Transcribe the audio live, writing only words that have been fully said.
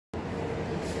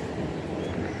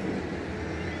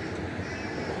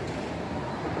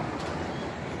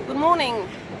morning,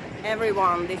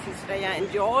 everyone. This is Freja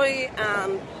Enjoy,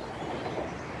 and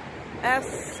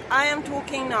as I am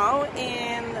talking now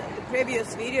in the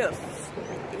previous videos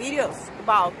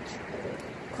about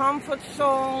comfort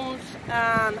zones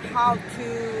and how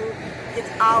to get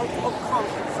out of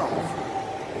comfort zones.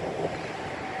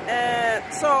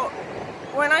 So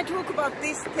when I talk about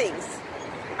these things,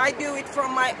 I do it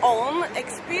from my own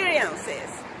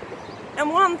experiences. And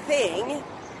one thing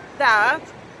that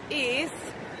is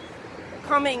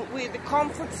coming with the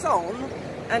comfort zone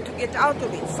and to get out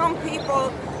of it. Some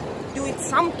people do it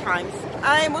sometimes.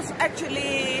 I was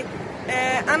actually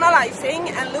analyzing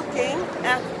and looking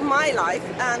at my life,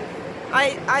 and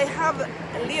I have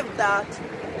lived that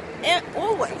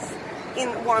always in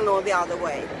one or the other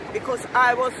way, because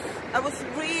I was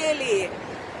really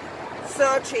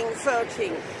searching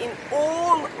in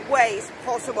all ways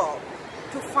possible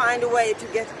to find a way to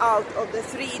get out of the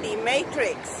 3D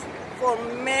matrix for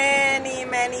many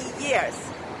years.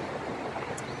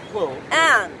 Whoa.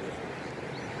 And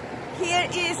here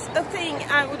is a thing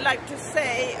I would like to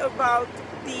say about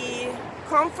the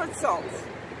comfort zones.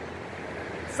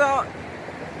 So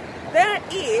there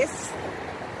is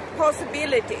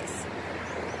possibilities,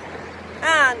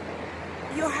 and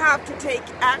you have to take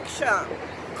action,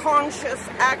 conscious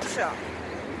action.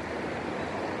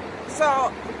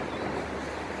 So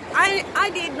I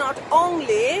did not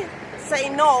only say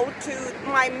no to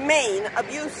my main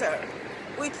abuser,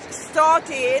 which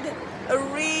started a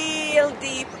real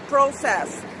deep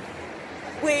process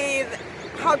with,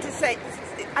 how to say,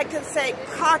 I can say,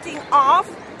 cutting off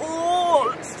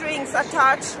all strings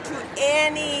attached to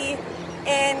any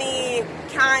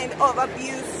kind of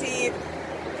abusive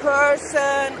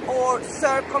person or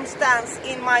circumstance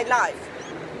in my life.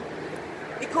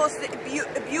 Because the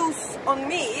abuse on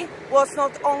me was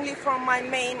not only from my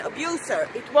main abuser,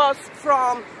 it was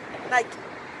from like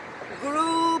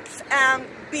groups and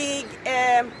big,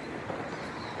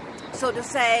 so to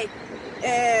say,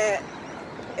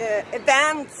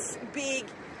 events, big,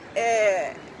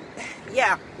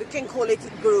 yeah, we can call it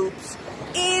groups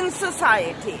in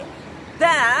society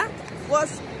that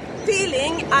was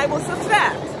feeling I was a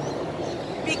threat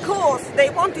because they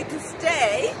wanted to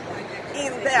stay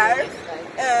in their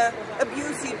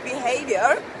abusive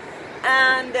behavior,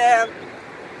 and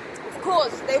of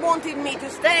course they wanted me to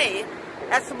stay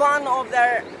as one of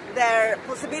their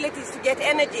possibilities to get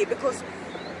energy, because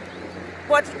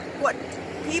what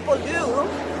people do,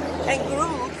 and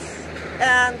groups,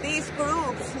 and these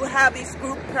groups who have these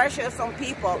group pressure on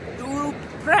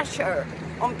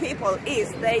people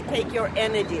is they take your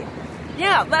energy.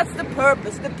 Yeah, that's the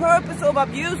purpose. The purpose of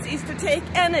abuse is to take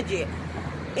energy.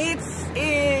 It's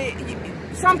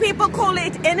some people call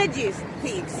it energy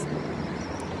thieves.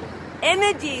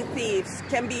 Energy thieves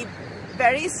can be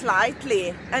very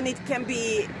slightly, and it can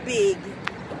be big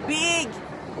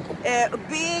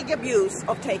abuse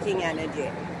of taking energy.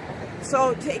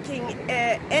 So taking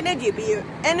energy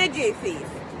thief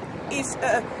is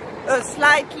a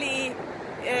slightly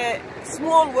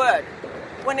small word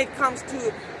when it comes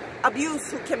to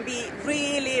abuse, who can be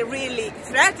really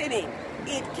threatening.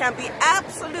 It can be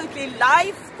absolutely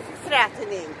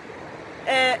life-threatening,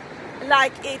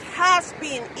 like it has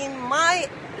been in my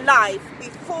life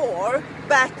before,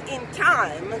 back in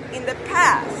time, in the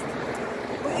past,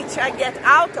 which I get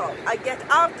out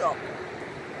of.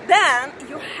 Then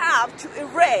you have to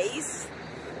erase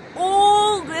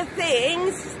all the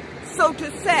things, so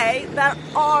to say, that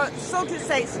are, so to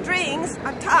say, strings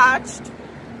attached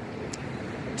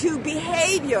to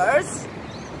behaviors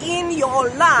in your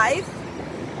life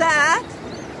that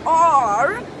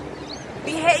are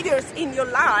behaviors in your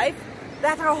life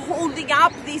that are holding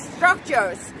up these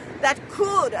structures that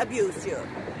could abuse you.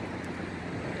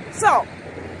 So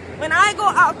when I go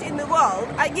out in the world,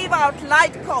 I give out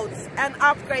light codes and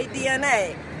upgrade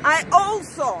DNA. I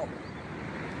also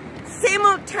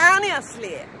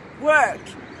simultaneously work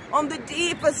on the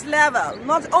deepest level,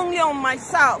 not only on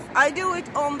myself. I do it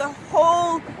on the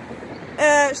whole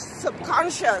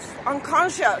subconscious,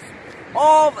 unconscious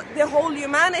of the whole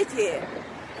humanity.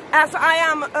 As I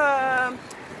am a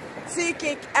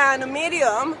psychic and a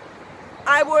medium,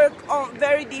 I work on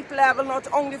very deep level,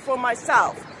 not only for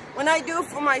myself. When I do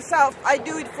for myself, I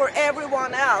do it for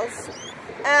everyone else.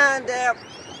 And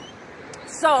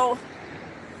so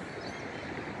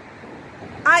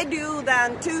I do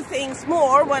then two things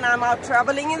more when I'm out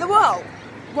traveling in the world.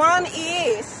 One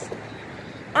is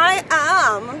I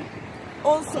am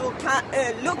also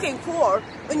looking for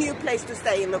a new place to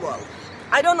stay in the world.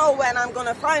 I don't know when I'm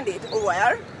gonna find it or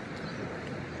where,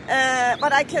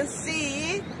 but I can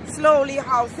see slowly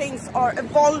how things are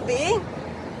evolving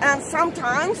and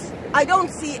sometimes I don't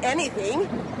see anything,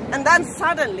 and then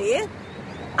suddenly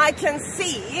I can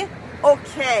see,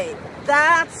 okay,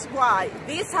 that's why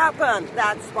this happened,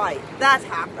 that's why that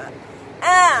happened.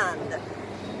 And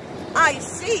I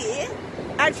see,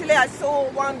 actually I saw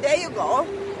 1 day ago,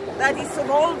 that it's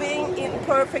evolving in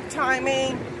perfect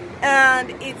timing, and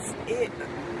it's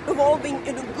evolving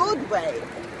in a good way.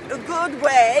 A good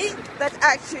way that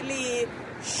actually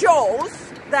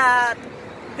shows that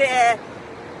the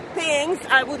things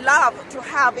I would love to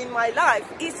have in my life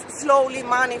is slowly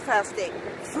manifesting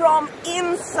from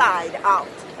inside out.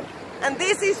 And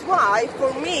this is why,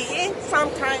 for me,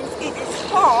 sometimes it is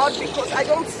hard because I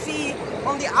don't see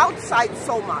on the outside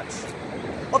so much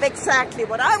of exactly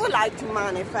what I would like to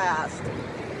manifest.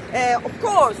 Of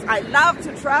course, I love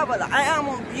to travel. I am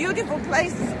on beautiful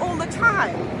places all the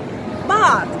time.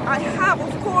 But I have,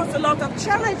 of course, a lot of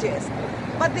challenges.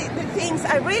 But the things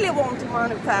I really want to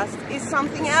manifest is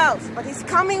something else. But it's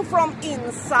coming from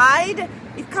inside.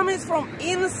 It comes from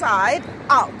inside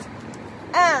out.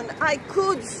 And I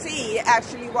could see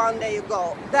actually 1 day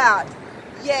ago that,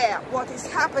 yeah, what is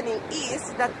happening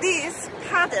is that these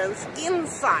patterns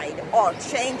inside are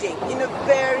changing in a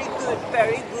very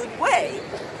good way.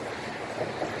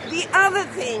 The other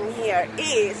thing here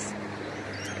is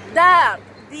that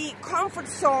the comfort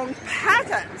zone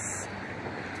patterns,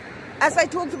 as I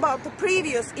talked about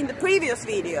in the previous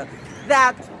video,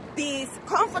 that these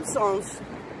comfort zones,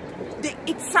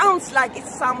 it sounds like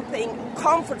it's something,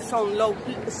 comfort zone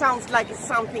sounds like it's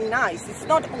something nice. It's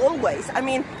not always. I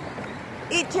mean,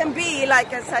 it can be,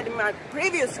 like I said in my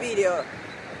previous video,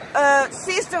 a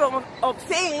system of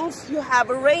things you have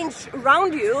arranged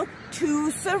around you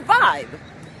to survive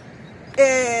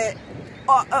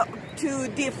to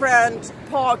different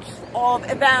parts of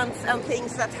events and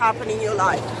things that happen in your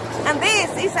life. And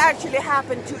this is actually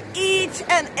happened to each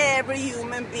and every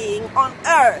human being on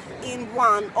earth in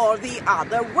one or the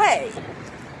other way.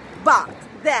 But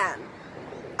then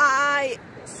I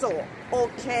saw,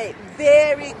 okay,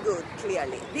 very good,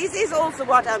 clearly. This is also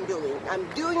what I'm doing. I'm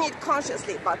doing it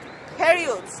consciously, but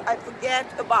periods I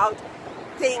forget about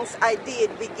things I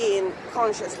did begin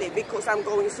consciously because I'm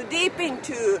going so deep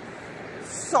into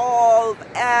solve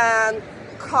and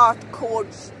cut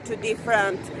cords to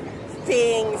different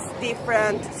things,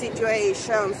 different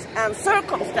situations and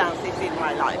circumstances in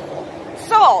my life.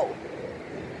 So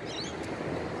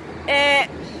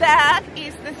that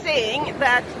is the thing,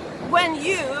 that when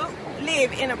you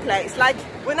live in a place, like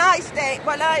when I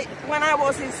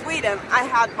was in Sweden, I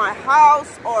had my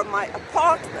house or my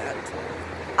apartment.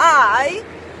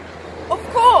 Of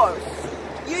course,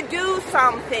 you do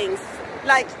some things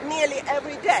like nearly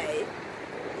every day.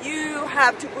 You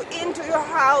have to go into your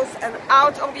house and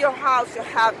out of your house. You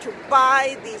have to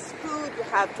buy this food, you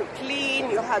have to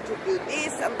clean, you have to do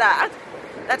this and that.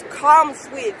 That comes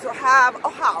with to have a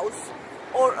house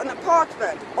or an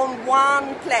apartment on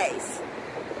one place.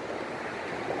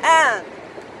 And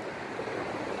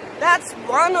that's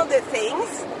one of the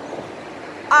things.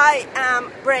 I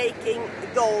am breaking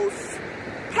those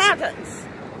patterns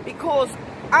because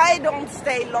I don't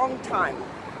stay long time,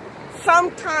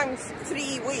 sometimes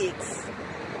 3 weeks,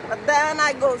 but then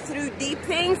I go through deep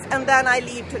things and then I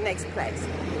leave to next place.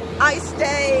 I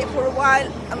stay for a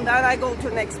while and then I go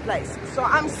to next place. So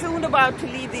I'm soon about to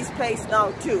leave this place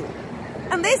now too.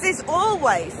 And this is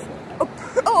always a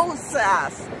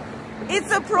process.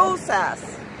 It's a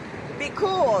process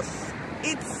because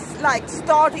it's like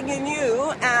starting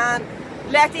anew and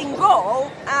letting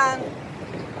go, and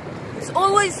it's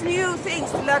always new things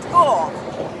to let go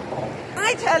of.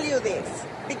 I tell you this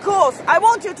because I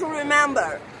want you to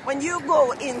remember when you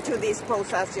go into this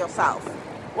process yourself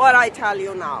what I tell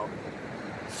you now.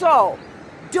 So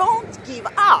don't give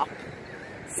up.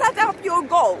 Set up your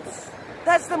goals.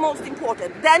 That's the most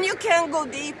important. Then you can go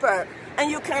deeper and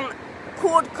you can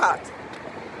cord cut.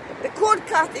 The cord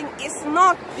cutting is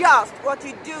not just what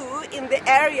you do in the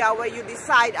area where you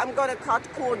decide I'm going to cut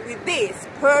cord with this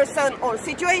person or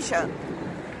situation.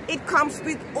 It comes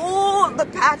with all the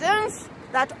patterns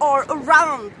that are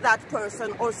around that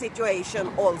person or situation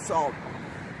also.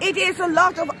 It is a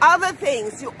lot of other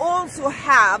things you also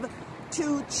have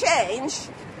to change,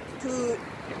 to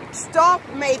stop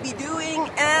maybe doing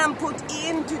and put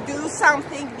in to do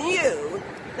something new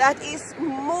that is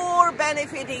more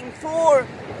benefiting for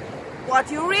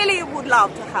what you really would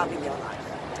love to have in your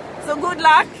life. So good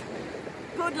luck,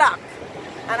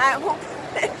 and I hope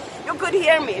you could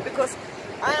hear me because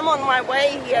I am on my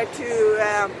way here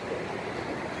to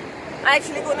I'm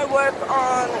actually going to work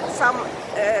on some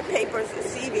papers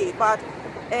CV, but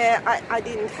I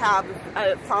didn't have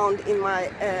found in my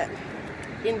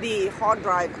in the hard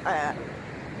drive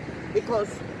because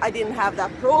I didn't have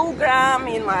that program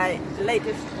in my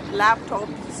latest laptop,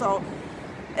 so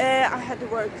I had to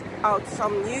work out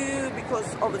some new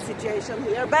because of the situation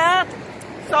here. But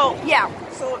so yeah,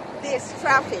 so this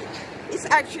traffic is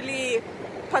actually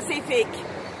Pacific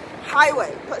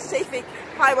Highway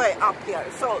up here,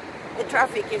 so the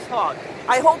traffic is hard.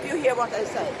 I hope you hear what I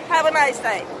say. Have a nice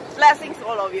day. Blessings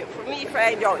all of you. From me,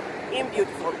 Freja Enjoy, in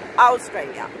beautiful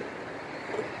Australia.